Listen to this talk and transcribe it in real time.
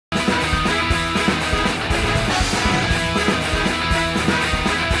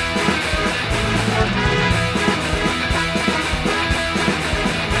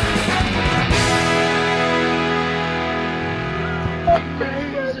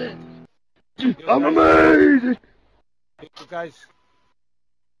I'm amazing! You guys.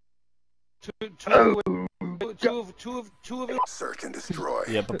 Two of you. Search and destroy.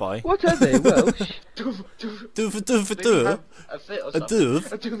 Yeah, bye-bye. What are they, Welsh? Doof.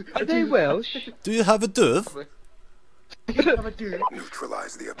 Are they Welsh? Do you have a doof?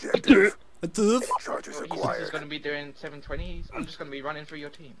 Neutralize the objective. A doof? Charges He's acquired. just going to be doing 720s. I'm just going to be running through your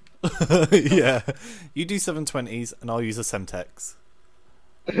team. Yeah. You do 720s and I'll use a Semtex.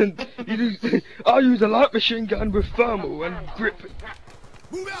 I'll use a light machine gun with thermal and grip.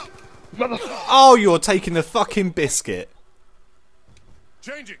 Move out. Motherfucker! Oh, you're taking the fucking biscuit.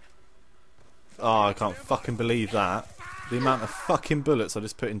 Changing. Oh, I can't fucking believe that. The amount of fucking bullets I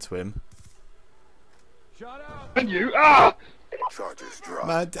just put into him. And you, ah! Charges dropped.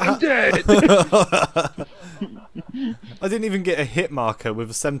 Man, I'm dead! I didn't even get a hit marker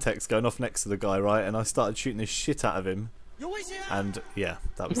with a Semtex going off next to the guy, right? And I started shooting the shit out of him. And yeah,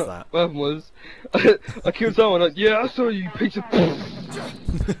 that was that. What happened was, I killed someone like, yeah, I saw you, piece of...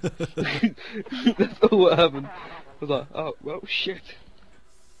 That's all what happened. I was like, oh, well, shit.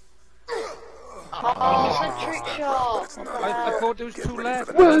 Oh, it's a trick shot. I thought there was two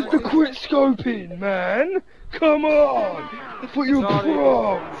left. Where's the quick scoping, man? Come on! I thought you were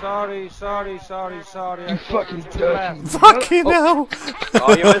pro! Sorry. You fucking dirty... Fucking hell!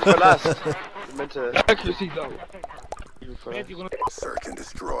 Oh, you meant for last. You meant to... Accuracy, though. Search and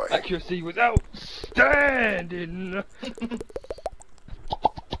destroy. Accuracy was outstanding!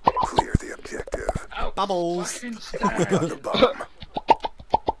 Clear the objective. Bubbles! Got the bomb.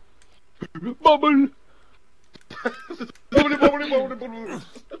 Bubble! Bubble.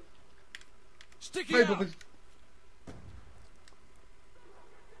 Sticky Hey, out. Bubble.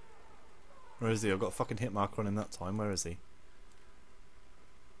 Where is he? I've got a fucking hit marker on him that time. Where is he?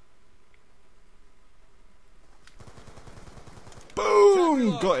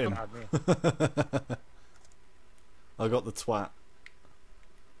 Boom! Got him. I got the twat.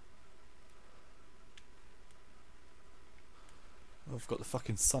 I've got the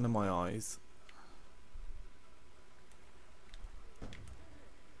fucking sun in my eyes.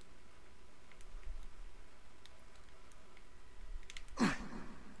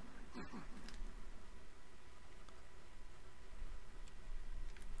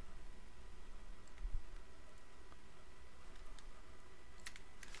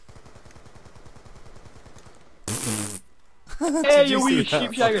 Hey, Did you you wee see that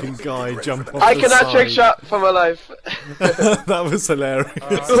sheep shagger. fucking guy jump off I the cannot trick side? shot for my life. That was hilarious.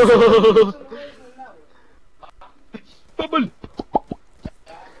 Bubble!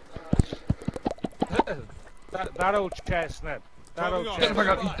 That old chestnut. That old Get the fuck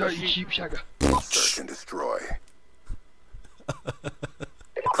out, you chestnut. dirty sheep shagger. Search and destroy.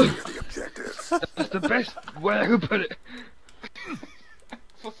 Clear the objective. That's the best way I could put it.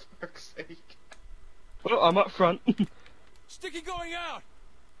 For fuck's sake. Well, I'm up front. Sticky going out.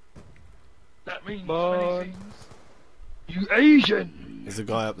 That means Bye. many things. You Asian! There's a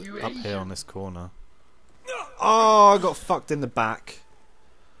guy up here on this corner. Oh, I got fucked in the back.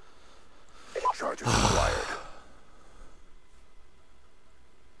 Charges acquired.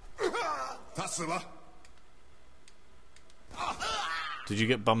 Did you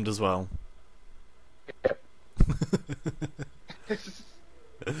get bummed as well?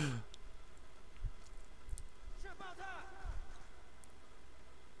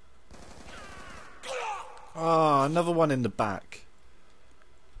 Oh, another one in the back.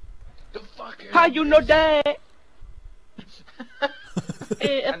 The fuck How you know that?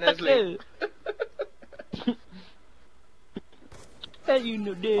 Hey, And there's Lee. How you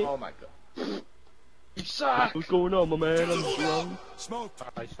know that? Oh my god. You suck! What's going on, my man? I'm drunk. Smoke.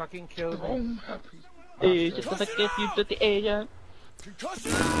 I fucking killed me. I'm happy. Hey, just gonna get you to the Asian. Hey,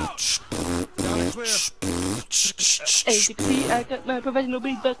 you can see I got my professional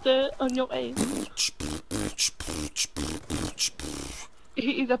beatboxer on your ass.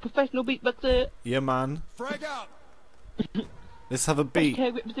 He is a professional beatboxer. Yeah, man. Frag out. Let's have a beat.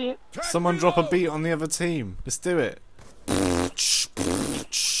 Okay, whip it. Someone drop a beat on the other team. Let's do it.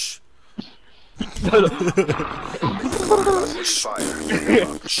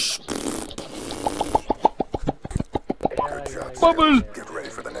 Bubble! Get ready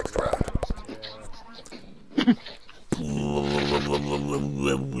for the next round.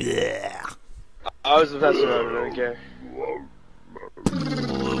 I was the best one, I don't care.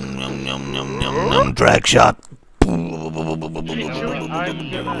 Drag shot. I'm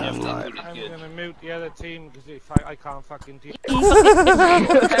gonna mute the other team because if I can't fucking deal.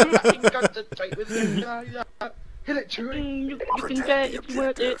 Concentrate with you. Hit it, Chewie. You can get it if you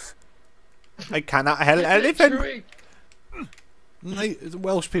want it. I cannot help anything. Chewie.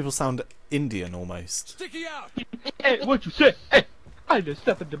 Welsh people sound Indian almost. Hey, what you say? Hey, I just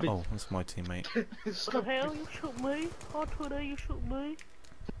stepped in the bit. Oh, that's my teammate. What the hell? You shoot me? Oh, today you shoot me?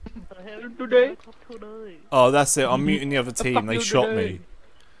 What the hell? Today? Today. Oh, that's it. I'm muting the other team. They you shot today. me.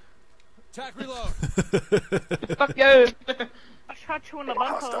 Attack reload. Fuck you. I shot you in the butthole.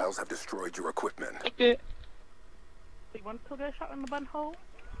 Hostiles have destroyed your equipment. Okay. You want to get shot in the butthole?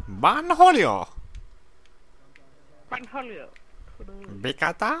 Banholio. Butthole.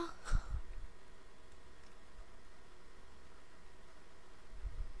 Bikata.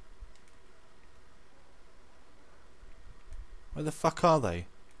 Where the fuck are they?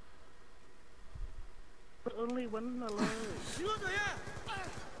 The only one alive.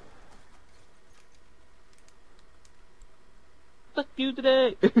 Fuck you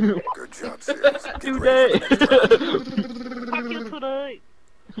today. Good job, Sims. Get you ready today. for the next round. Fuck you today.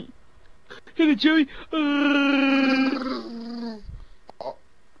 Hit it, Chewie.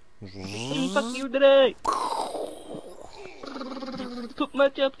 Fuck you today. Put my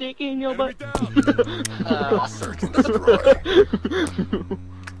chopstick in your butt. Search and destroy.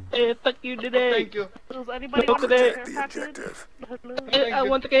 Hey, fuck you today. Thank you. Does anybody Hello want to today. care The package? objective. Hello. Hey, I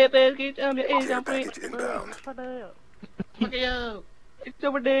want to get that kid on the edge. Care I'm playing. package inbound. Shut up. Fuck you. It's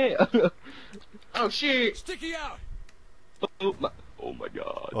over there. Oh shit. Sticky out. Oh my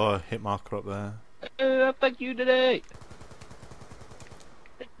god. Oh, hit marker up there. Fuck you today.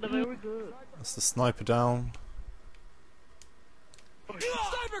 They're very good. That's the sniper down.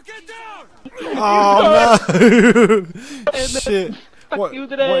 Sniper, get down. Oh no! Shit. Fuck What, you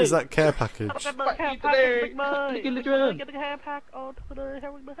today. what is that care package? Look at the Fuck care you pack, today. big boy. Look at the drum. Get the care pack on today.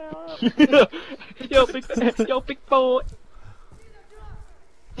 Hurry the hell up. yo, big boy.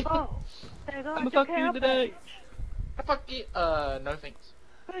 Oh, there goes I'ma the fuck you care today. package. Fuck you. No thanks.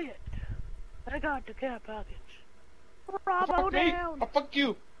 Say it. I got the care package. Bravo Fuck me. down. Oh, fuck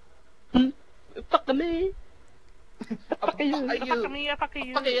you. Fuck me. Fuck you. Fuck Fuck you. me, I fuck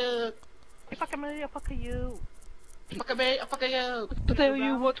you. Fuck you. Fuck me, I fuck you. Fuck me. Fuck you. To tell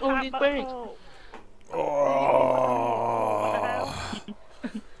you what's on this brain. Oh.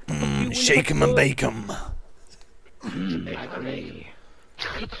 Shake 'em and bake 'em.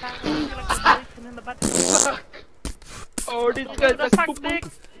 Oh, this You guy's wanna a suck poo dick?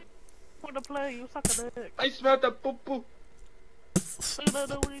 Wanna play? You suck a dick. I smell the poo poo. Look at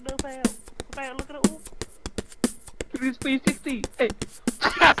the fail. Look at the oop. This 360. Hey,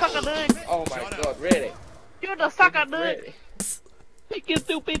 Suck a dick. Oh my god, really? You're the sucker dick. Really? pick you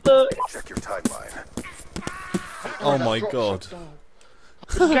two people. Check your timeline. Oh my god.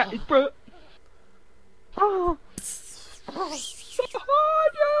 Got it, bro. Oh.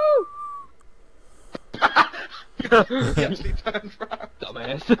 Oh, no. He actually turned round.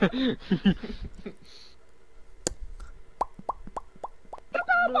 Dumbass.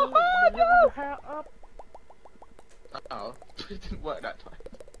 Oh, it didn't work that time.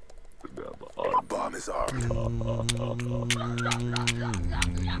 Bomb is armed.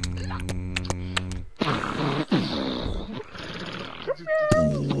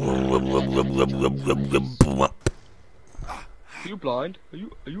 Are you blind? Are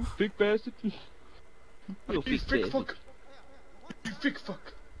you a big bastard? You You big freak bastard. fuck. You freak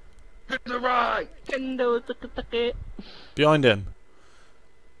fuck. To the right. Kendo, tuck it. Behind him.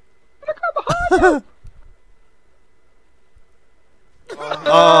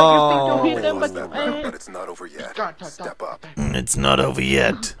 Oh, you think you'll hit them, Lost but that round, but it's not over yet. Step up. It's not over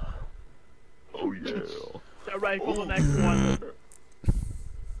yet. oh yeah. The rifle the next one.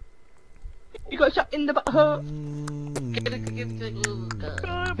 You got shot in the butt, huh? Giggity,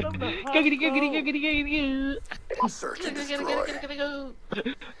 Giggity, giggity, giggity, giggity. Search and destroy. Gotta go.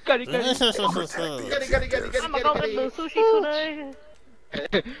 Protect the objectives. I'm gonna go get the sushi today.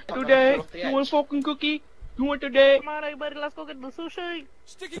 Today, you want fucking cookie? You want today? Come on, everybody, let's go get the sushi.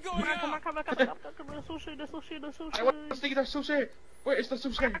 Sticky Come going on, come on, out. come on, come on, come on, the sushi, the sushi, the I want to sushi. see the sushi. Where is the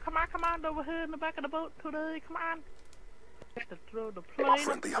sushi? Come on, over here in the back of the boat today. Come on. Have to throw the plane.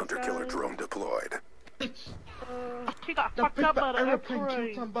 Friendly hunter-killer drone deployed. He got The fucked big up by the airplane killed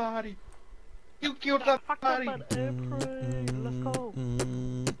airplane. somebody. You killed Got fucked up somebody. by the airplane. Let's go.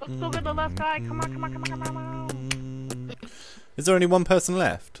 Let's go get the last guy. Come on, come on, come on, come on. Is there only one person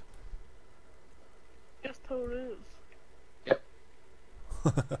left? Yes, there is.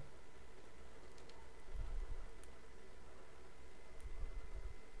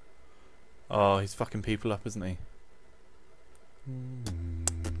 Oh, he's fucking people up, isn't he?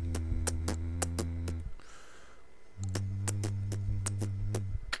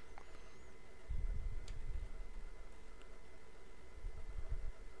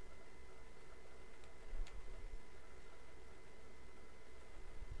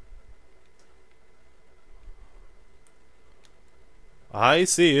 I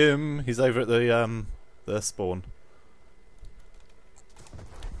see him. He's over at the spawn.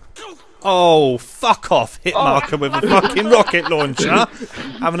 Oh, fuck off, hit marker with a fucking rocket launcher.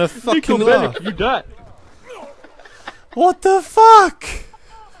 Having a fucking laugh. You died. What the fuck?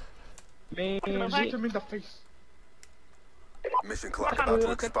 Man, Shoot him in the face. Mission clock about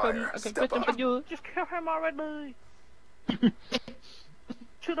to expire. Step up. Just kill him already.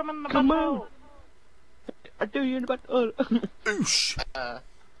 Shoot him in the Come butthole. on. I do you in the butt. Oh. Oosh.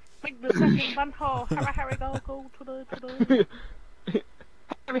 Make the second butthole. Harry, go to the.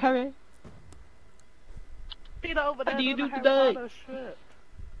 Harry. Peter over there. What do you do Harry today? Potter shit.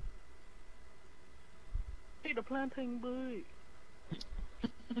 Peter planting boy.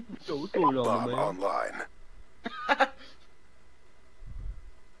 Đủ tù rồi Bomb mày. online.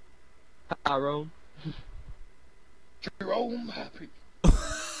 Aaron. Jerome happy.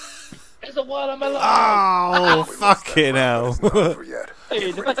 It's a watermelon. Oh, fucking hell. It's not over yet. Hey,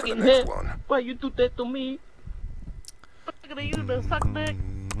 Get the ready for the fucking next head. one. Why you do that to me? Look at you, the suck dick.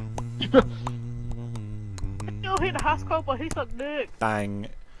 You hit the high scope, but he suck dick. Bang.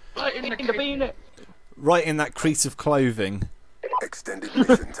 Right in the In the cage. peanut. Right in that crease of clothing. Extended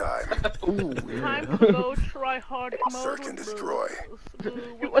mission time. Ooh, Time to go try hard mode. Search and destroy.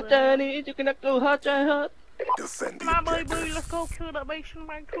 What the need? You cannot go hard, try hard. Defend the Come on, boy, objectives. let's go kill that Mason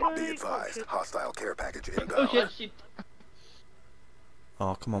man Be today. advised, hostile care package Oh inbound. shit.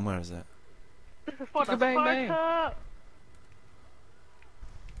 Oh, come on, where is it? This is for the Bang, bang. Sparta.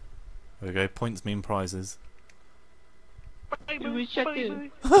 There we go, points mean prizes. We check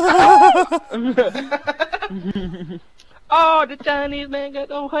Baby. Oh, the Chinese man got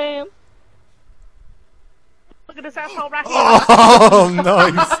no ham. Look at this asshole right here. Oh,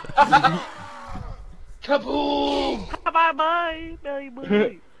 nice. Kaboom! Bye bye,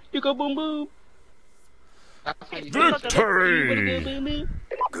 baby. You go boom boom. Victory! Boom boom.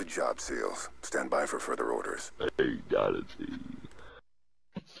 Good job, SEALs. Stand by for further orders.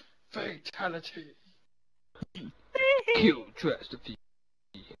 Fatality. Kill trash defeat.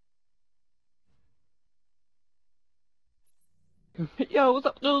 Yo, what's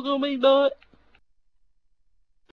up, dude? Me, bud.